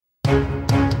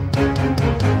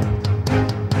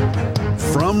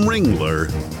From Ringler,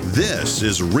 this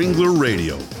is Ringler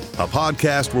Radio, a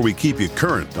podcast where we keep you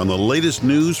current on the latest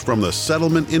news from the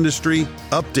settlement industry,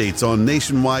 updates on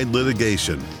nationwide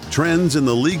litigation, trends in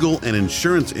the legal and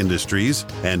insurance industries,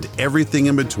 and everything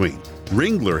in between.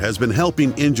 Ringler has been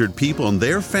helping injured people and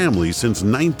their families since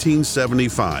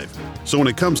 1975. So when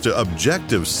it comes to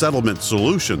objective settlement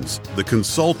solutions, the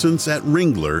consultants at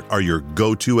Ringler are your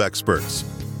go-to experts.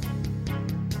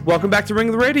 Welcome back to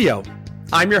Ringler Radio.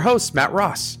 I'm your host, Matt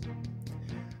Ross.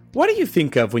 What do you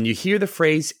think of when you hear the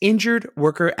phrase injured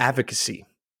worker advocacy?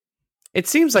 It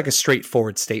seems like a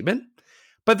straightforward statement,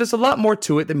 but there's a lot more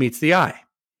to it than meets the eye.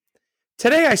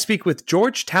 Today I speak with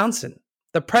George Townsend,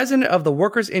 the president of the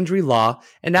Workers' Injury Law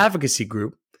and Advocacy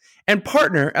Group and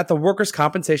partner at the workers'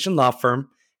 compensation law firm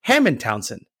Hammond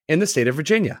Townsend in the state of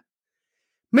Virginia.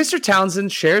 Mr.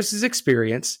 Townsend shares his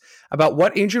experience about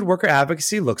what injured worker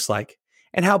advocacy looks like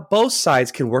and how both sides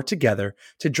can work together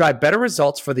to drive better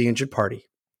results for the injured party.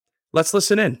 Let's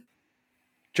listen in.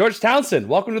 George Townsend,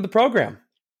 welcome to the program.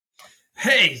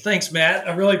 Hey, thanks, Matt.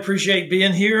 I really appreciate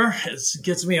being here. It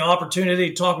gives me an opportunity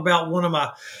to talk about one of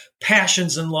my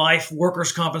passions in life,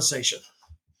 workers' compensation.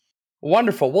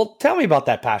 Wonderful. Well, tell me about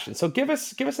that passion. So give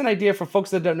us an idea for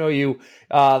folks that don't know you,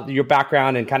 your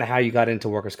background and kind of how you got into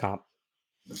workers' comp.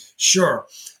 Sure.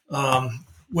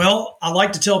 Well, I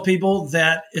like to tell people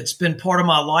that it's been part of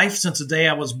my life since the day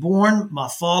I was born. My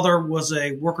father was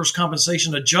a workers'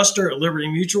 compensation adjuster at Liberty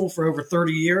Mutual for over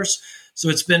 30 years. So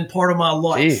it's been part of my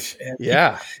life.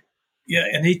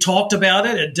 And he talked about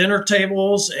it at dinner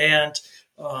tables, and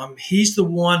he's the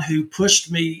one who pushed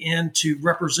me into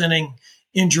representing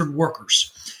injured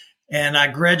workers. And I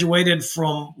graduated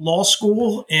from law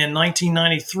school in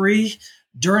 1993.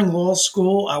 During law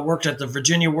school, I worked at the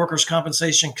Virginia Workers'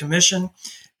 Compensation Commission,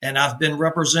 and I've been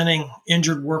representing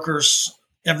injured workers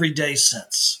every day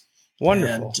since.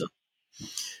 Wonderful.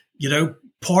 And,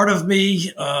 part of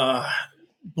me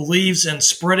believes in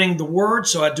spreading the word,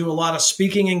 so I do a lot of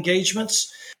speaking engagements.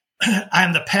 I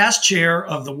am the past chair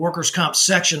of the workers' comp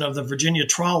section of the Virginia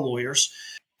Trial Lawyers.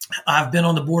 I've been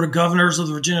on the board of governors of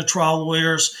the Virginia Trial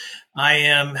Lawyers. I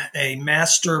am a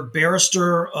master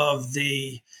barrister of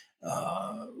the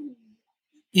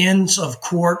Inns of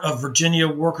Court of Virginia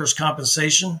Workers'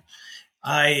 Compensation.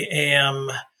 I am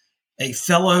a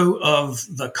fellow of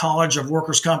the College of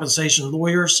Workers' Compensation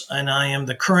Lawyers, and I am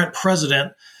the current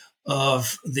president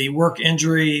of the Work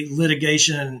Injury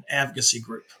Litigation and Advocacy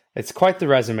Group. It's quite the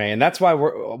resume, and that's why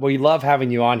we love having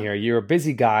you on here. You're a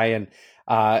busy guy, and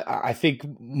I think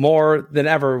more than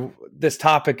ever, this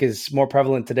topic is more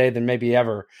prevalent today than maybe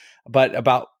ever, but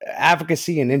about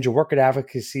advocacy and injured worker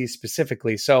advocacy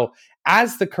specifically. So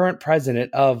as the current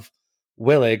president of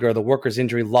WILIG, or the Workers'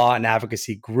 Injury Law and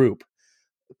Advocacy Group,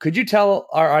 could you tell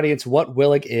our audience what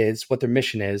WILIG is, what their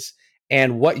mission is,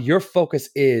 and what your focus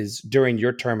is during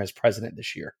your term as president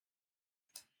this year?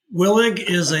 WILIG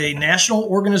is a national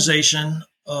organization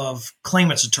of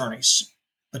claimants attorneys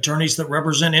that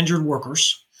represent injured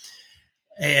workers.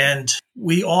 And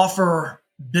we offer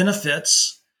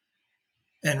benefits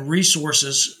and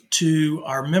resources to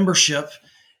our membership,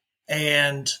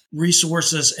 and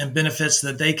resources and benefits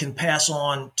that they can pass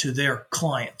on to their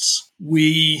clients.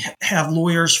 We have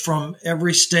lawyers from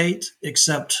every state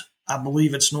except, I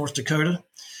believe it's North Dakota.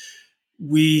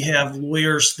 We have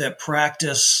lawyers that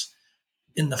practice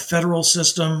in the federal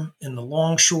system, in the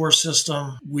longshore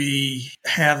system. We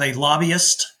have a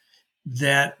lobbyist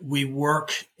that we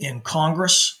work in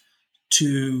Congress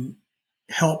to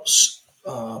help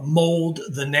mold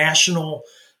the national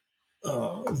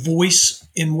voice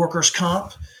in workers'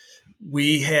 comp.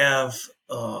 We have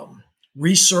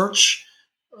research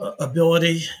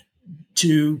ability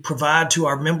to provide to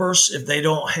our members if they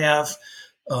don't have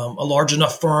a large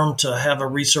enough firm to have a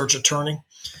research attorney,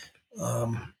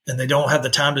 and they don't have the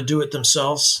time to do it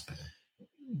themselves.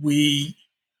 We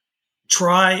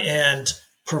try and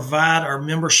provide our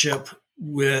membership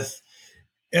with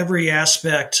every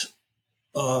aspect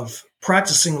of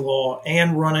practicing law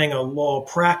and running a law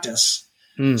practice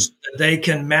so that they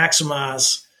can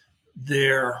maximize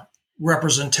their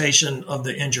representation of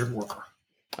the injured worker.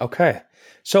 Okay.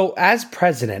 So as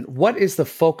president, what is the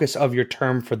focus of your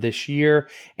term for this year,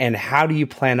 and how do you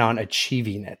plan on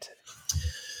achieving it?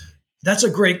 That's a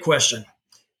great question.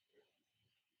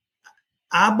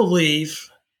 I believe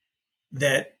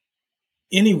that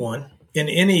anyone in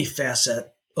any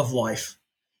facet of life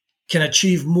can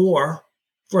achieve more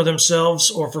for themselves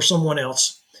or for someone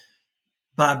else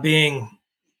by being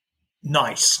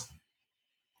nice,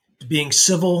 being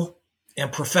civil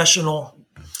and professional.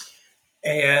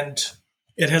 And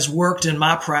it has worked in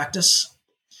my practice.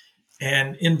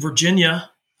 And in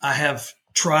Virginia, I have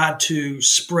try to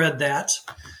spread that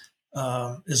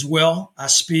as well. I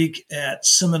speak at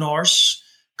seminars,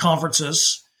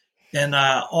 conferences, and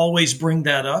I always bring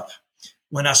that up.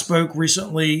 When I spoke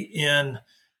recently in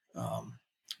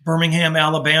Birmingham,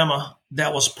 Alabama,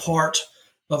 that was part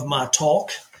of my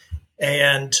talk.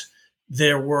 And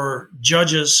there were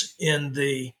judges in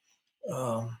the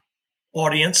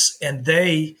audience, and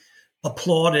they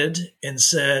applauded and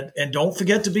said, and don't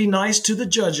forget to be nice to the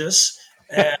judges.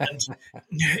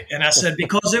 And I said,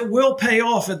 because it will pay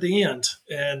off at the end.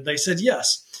 And they said,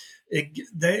 yes.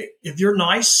 If you're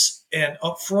nice and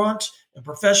upfront and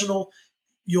professional,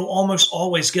 you'll almost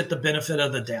always get the benefit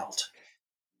of the doubt.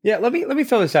 Yeah, let me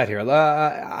throw this out here.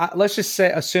 Let's just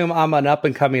assume I'm an up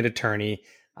and coming attorney.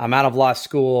 I'm out of law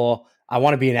school. I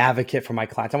want to be an advocate for my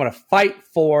clients. I want to fight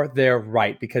for their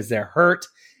right because they're hurt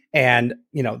and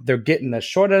they're getting the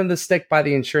short end of the stick by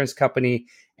the insurance company,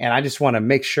 and I just want to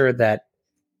make sure that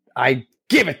I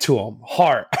give it to them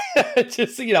hard.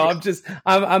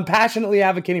 I'm passionately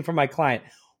advocating for my client.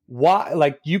 Why?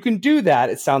 Like, you can do that.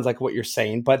 It sounds like what you're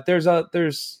saying, but there's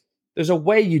a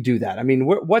way you do that. I mean,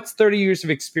 what's 30 years of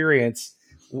experience?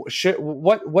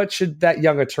 What should that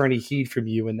young attorney heed from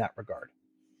you in that regard?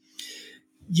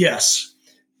 Yes.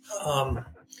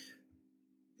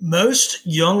 Most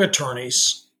young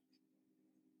attorneys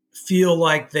feel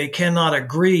like they cannot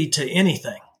agree to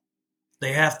anything.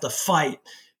 They have to fight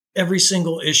every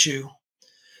single issue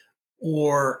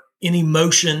or any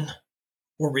motion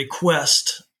or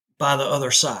request by the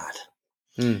other side.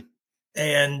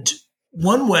 And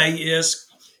one way is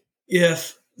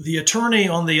if the attorney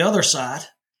on the other side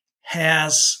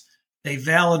has a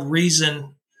valid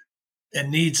reason and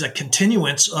needs a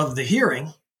continuance of the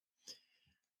hearing,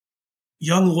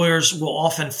 young lawyers will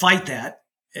often fight that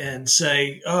and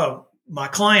say, oh, my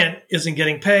client isn't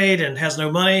getting paid and has no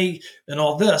money and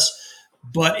all this.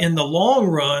 But in the long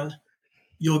run,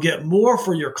 you'll get more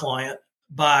for your client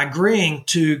by agreeing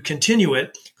to continue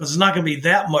it, because it's not going to be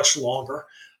that much longer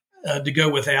to go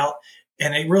without.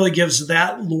 And it really gives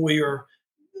that lawyer,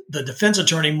 the defense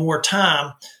attorney, more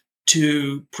time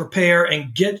to prepare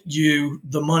and get you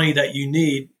the money that you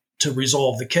need to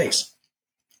resolve the case.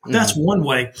 That's one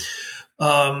way.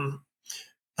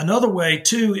 Another way,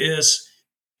 too, is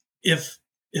if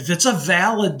it's a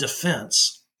valid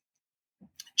defense,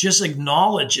 just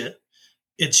acknowledge it.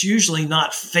 It's usually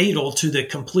not fatal to the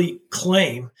complete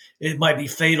claim. It might be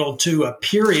fatal to a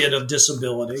period of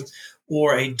disability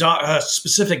or a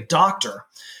specific doctor.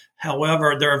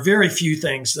 However, there are very few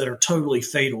things that are totally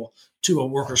fatal to a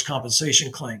workers'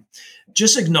 compensation claim.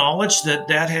 Just acknowledge that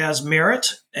has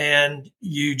merit, and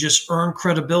you just earn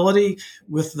credibility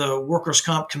with the workers'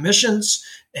 comp commissions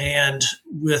and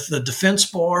with the defense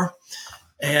bar.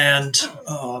 And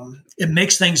it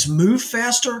makes things move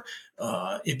faster.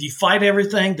 If you fight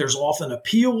everything, there's often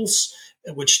appeals,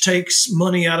 which takes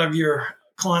money out of your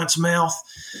client's mouth.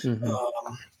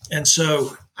 And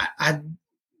so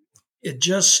it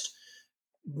just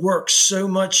works so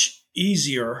much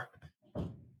easier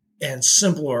and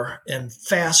simpler and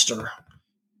faster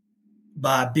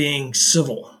by being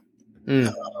civil.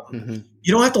 You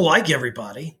don't have to like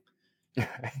everybody,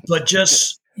 but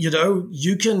just,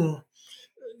 you can,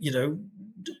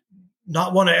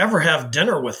 not want to ever have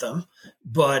dinner with them,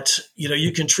 but,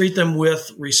 you can treat them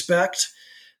with respect.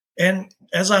 And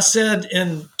as I said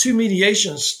in 2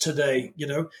 mediations today,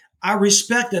 I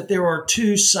respect that there are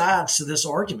 2 sides to this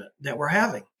argument that we're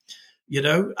having.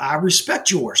 I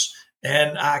respect yours,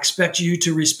 and I expect you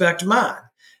to respect mine.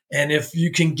 And if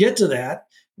you can get to that,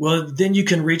 well, then you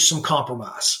can reach some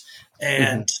compromise.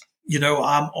 And,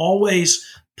 I'm always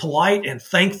polite and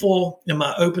thankful in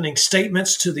my opening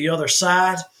statements to the other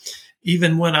side.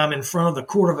 Even when I'm in front of the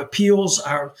Court of Appeals,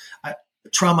 I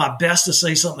try my best to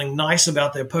say something nice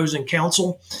about the opposing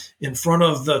counsel in front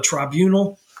of the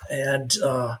tribunal. And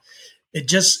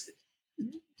it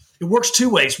works 2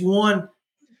 ways. One,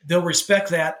 they'll respect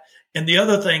that. And the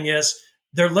other thing is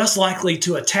they're less likely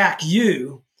to attack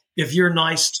you if you're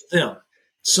nice to them.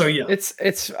 So, yeah,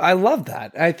 I love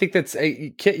that. I think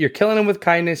you're killing them with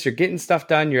kindness. You're getting stuff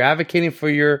done. You're advocating for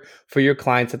your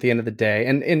clients at the end of the day.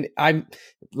 And I'm,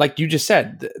 like you just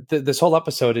said, this whole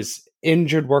episode is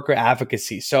injured worker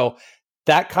advocacy. So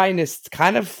that kindness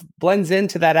kind of blends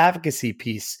into that advocacy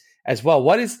piece as well.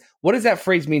 What does that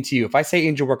phrase mean to you? If I say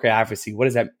injured worker advocacy, what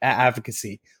does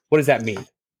that mean?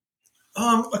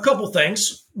 A couple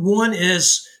things. One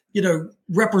is,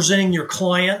 representing your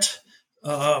client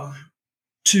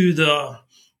to the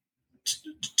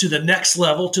next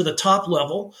level, to the top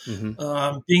level,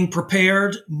 being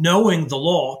prepared, knowing the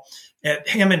law. At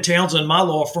Hammond Townsend, my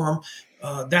law firm,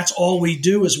 That's all we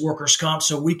do is workers' comp,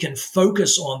 so we can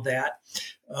focus on that.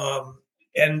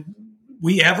 And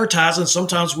we advertise, and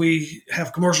sometimes we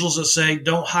have commercials that say,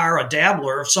 don't hire a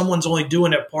dabbler. If someone's only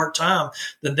doing it part-time,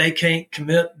 then they can't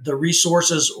commit the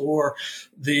resources or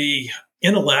the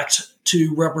intellect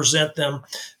to represent them,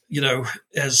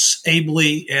 as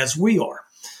ably as we are.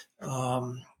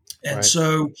 And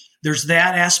so there's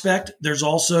that aspect. There's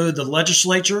also the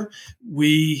legislature.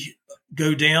 We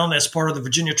go down as part of the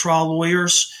Virginia Trial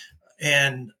Lawyers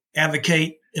and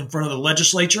advocate in front of the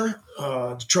legislature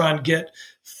to try and get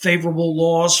favorable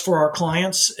laws for our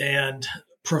clients and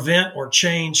prevent or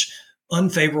change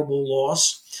unfavorable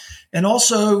laws. And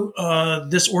also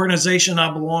this organization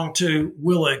I belong to,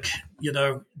 WILIG,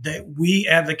 that we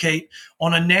advocate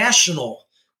on a national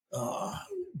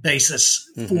basis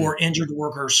for injured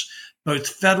workers, both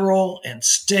federal and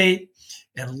state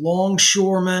and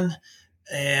longshoremen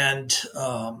and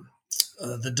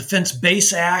the Defense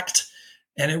Base Act.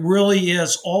 And it really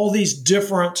is all these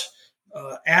different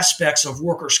aspects of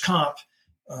workers' comp.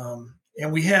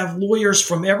 And we have lawyers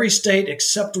from every state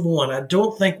except one. I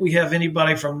don't think we have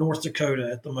anybody from North Dakota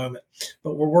at the moment,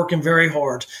 but we're working very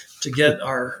hard to get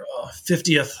our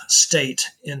 50th state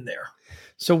in there.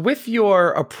 So with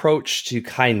your approach to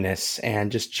kindness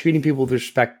and just treating people with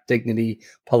respect, dignity,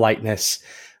 politeness,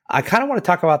 I kind of want to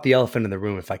talk about the elephant in the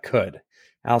room if I could.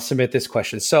 I'll submit this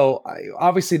question. So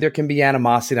obviously there can be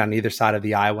animosity on either side of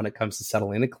the aisle when it comes to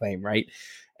settling a claim, right?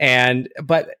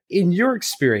 But in your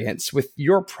experience with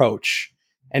your approach,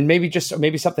 and maybe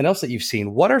something else that you've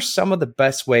seen, what are some of the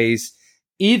best ways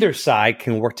either side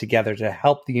can work together to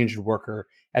help the injured worker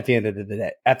at the end of the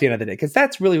day? Because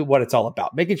that's really what it's all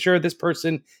about, making sure this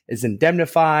person is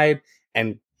indemnified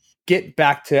and get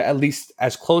back to at least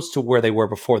as close to where they were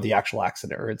before the actual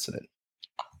accident or incident.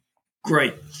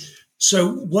 Great.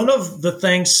 So one of the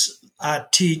things I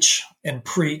teach and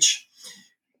preach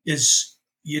is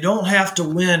you don't have to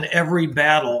win every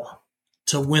battle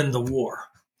to win the war.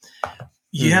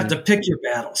 You have to pick your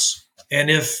battles.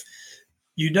 And if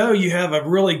you have a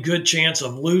really good chance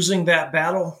of losing that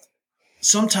battle,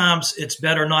 sometimes it's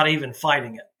better not even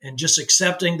fighting it and just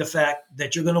accepting the fact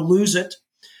that you're going to lose it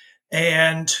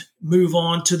and move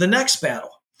on to the next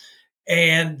battle.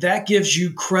 And that gives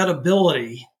you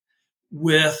credibility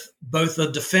with both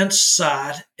the defense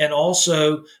side and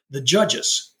also the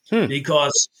judges.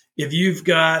 Because if you've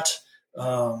got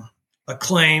a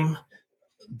claim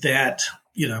that,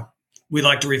 we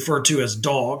like to refer to as a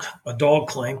dog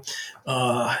claim,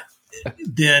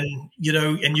 then,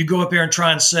 and you go up there and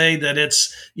try and say that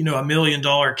it's, $1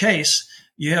 million case,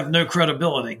 you have no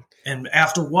credibility. And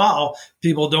after a while,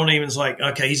 people don't even like,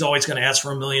 okay, he's always going to ask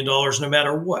for $1 million no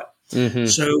matter what.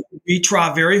 So we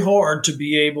try very hard to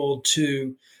be able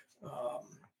to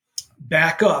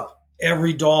back up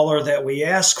every dollar that we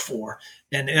ask for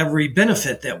and every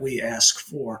benefit that we ask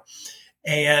for.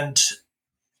 And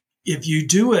if you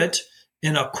do it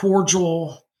in a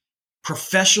cordial,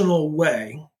 professional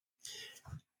way,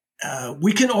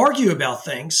 we can argue about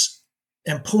things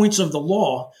and points of the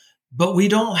law, but we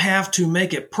don't have to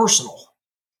make it personal.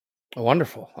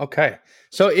 Wonderful. Okay.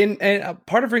 So in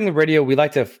part of Ring the Radio, we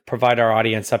like to provide our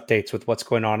audience updates with what's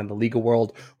going on in the legal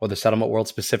world or the settlement world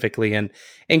specifically. And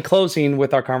in closing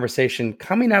with our conversation,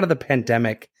 coming out of the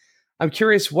pandemic, I'm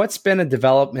curious, what's been a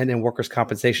development in workers'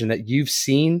 compensation that you've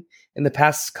seen in the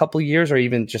past couple of years or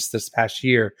even just this past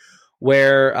year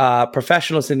where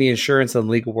professionals in the insurance and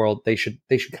legal world, they should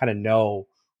kind of know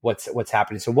what's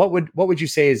happening. So what would you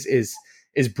say is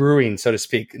brewing, so to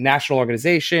speak? National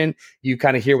organization, you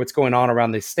kind of hear what's going on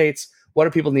around the states. What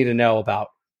do people need to know about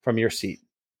from your seat?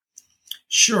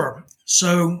 Sure.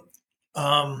 So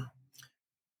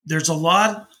there's a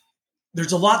lot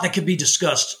that could be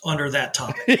discussed under that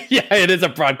topic. Yeah, it is a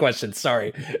broad question.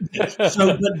 Sorry.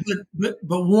 So,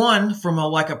 but one from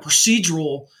a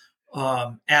procedural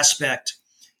aspect,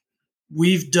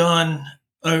 we've done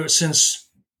since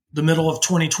the middle of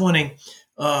 2020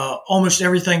 almost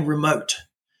everything remote.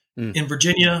 In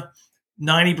Virginia,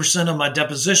 90% of my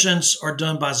depositions are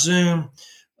done by Zoom.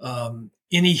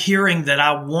 Any hearing that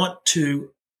I want to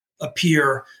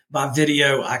appear by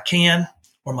video, I can,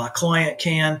 or my client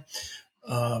can.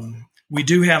 We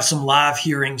do have some live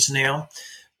hearings now,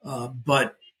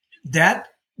 but that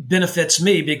benefits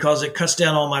me because it cuts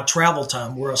down on my travel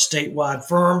time. We're a statewide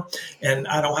firm, and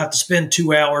I don't have to spend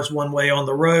 2 hours one way on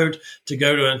the road to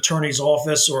go to an attorney's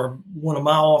office or one of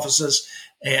my offices,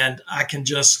 and I can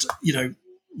just,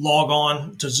 log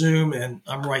on to Zoom and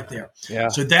I'm right there. Yeah.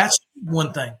 So that's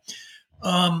one thing.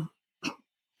 COVID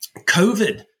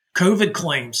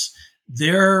claims,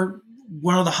 they're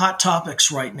one of the hot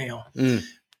topics right now.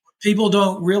 people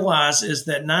don't realize is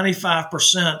that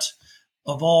 95%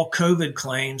 of all COVID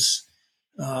claims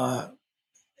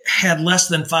had less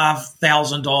than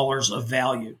 $5,000 of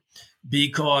value,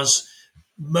 because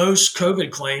most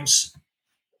COVID claims,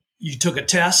 you took a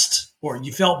test or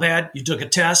you felt bad, you took a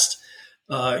test,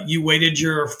 you waited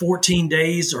your 14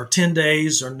 days or 10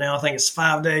 days, or now I think it's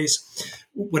 5 days,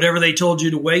 whatever they told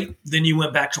you to wait, then you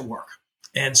went back to work.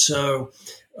 And so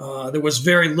there was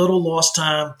very little lost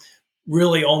time,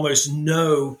 really almost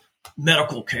no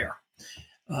medical care.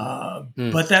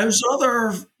 But those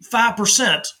other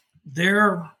 5%,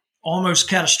 they're almost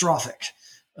catastrophic.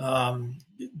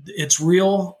 It's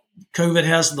real. COVID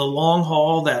has the long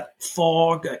haul, that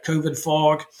fog, that COVID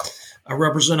fog. I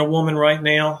represent a woman right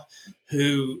now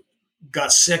who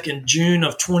got sick in June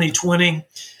of 2020,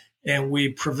 and we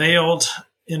prevailed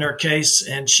in her case,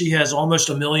 and she has almost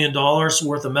 $1 million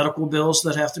worth of medical bills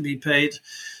that have to be paid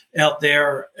out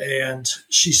there, and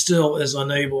she still is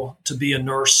unable to be a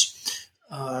nurse,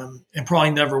 and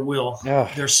probably never will.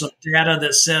 There's some data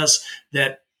that says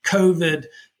that COVID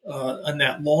and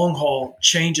that long haul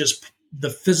changes the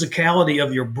physicality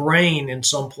of your brain in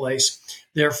some place.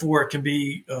 Therefore, it can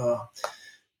be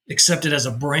accepted as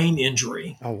a brain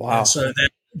injury. Oh, wow. And so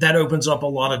that opens up a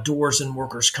lot of doors in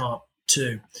workers' comp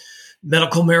too.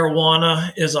 Medical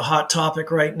marijuana is a hot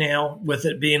topic right now, with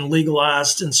it being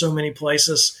legalized in so many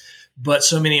places, but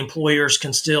so many employers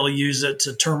can still use it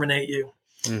to terminate you.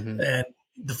 Mm-hmm. And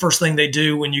the first thing they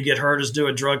do when you get hurt is do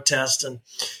a drug test. And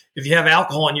if you have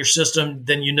alcohol in your system,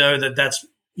 then you know that that's,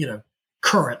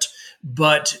 current.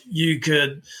 But you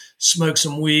could smoke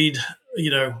some weed,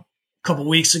 a couple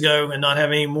weeks ago and not have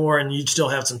any more, and you'd still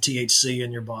have some THC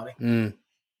in your body.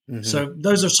 Mm-hmm. So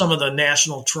those are some of the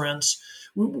national trends.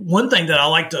 One thing that I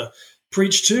like to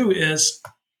preach to is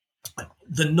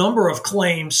the number of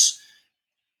claims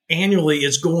annually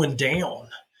is going down.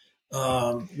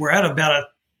 We're at about a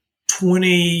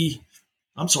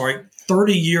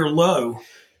 30-year low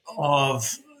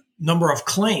of number of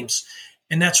claims.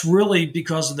 And that's really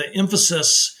because of the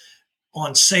emphasis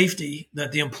on safety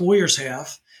that the employers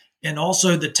have, and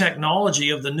also the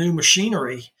technology of the new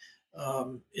machinery.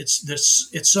 It's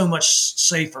so much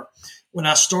safer. When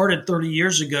I started 30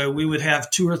 years ago, we would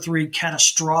have 2 or 3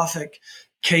 catastrophic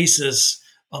cases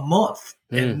a month.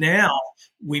 And now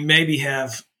we maybe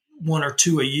have 1 or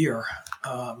 2 a year,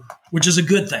 which is a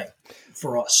good thing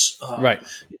for us. Right.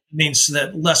 It means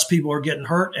that less people are getting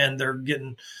hurt, and they're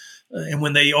getting, and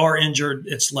when they are injured,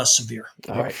 it's less severe.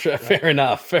 All right. Fair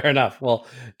enough. Well,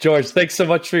 George, thanks so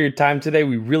much for your time today.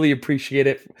 We really appreciate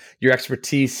it, your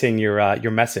expertise and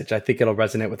your message. I think it'll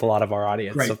resonate with a lot of our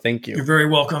audience. Great. So thank you. You're very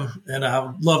welcome. And I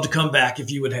would love to come back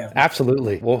if you would have me.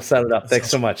 Absolutely. We'll set it up. Thanks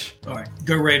so much. All right.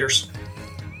 Go Raiders.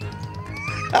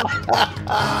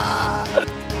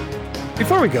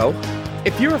 Before we go,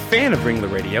 if you're a fan of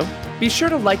Ringler Radio, be sure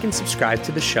to like and subscribe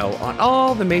to the show on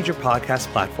all the major podcast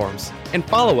platforms, and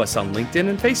follow us on LinkedIn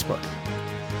and Facebook.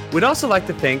 We'd also like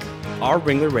to thank our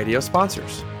Ringler Radio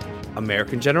sponsors: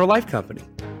 American General Life Company,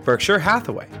 Berkshire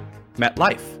Hathaway,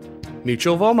 MetLife,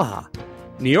 Mutual of Omaha,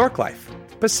 New York Life,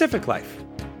 Pacific Life,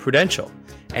 Prudential,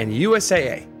 and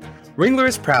USAA. Ringler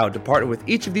is proud to partner with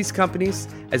each of these companies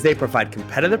as they provide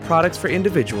competitive products for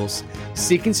individuals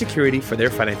seeking security for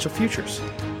their financial futures.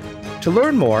 To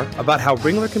learn more about how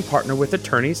Ringler can partner with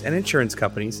attorneys and insurance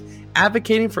companies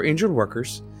advocating for injured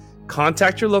workers,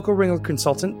 contact your local Ringler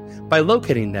consultant by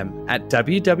locating them at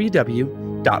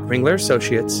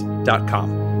www.ringlerassociates.com.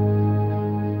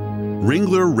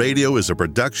 Ringler Radio is a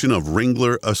production of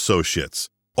Ringler Associates.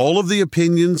 All of the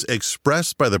opinions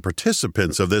expressed by the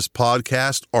participants of this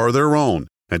podcast are their own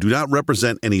and do not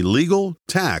represent any legal,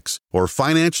 tax, or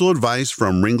financial advice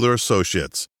from Ringler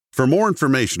Associates. For more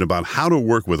information about how to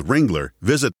work with Ringler,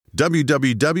 visit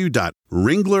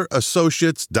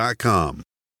www.ringlerassociates.com.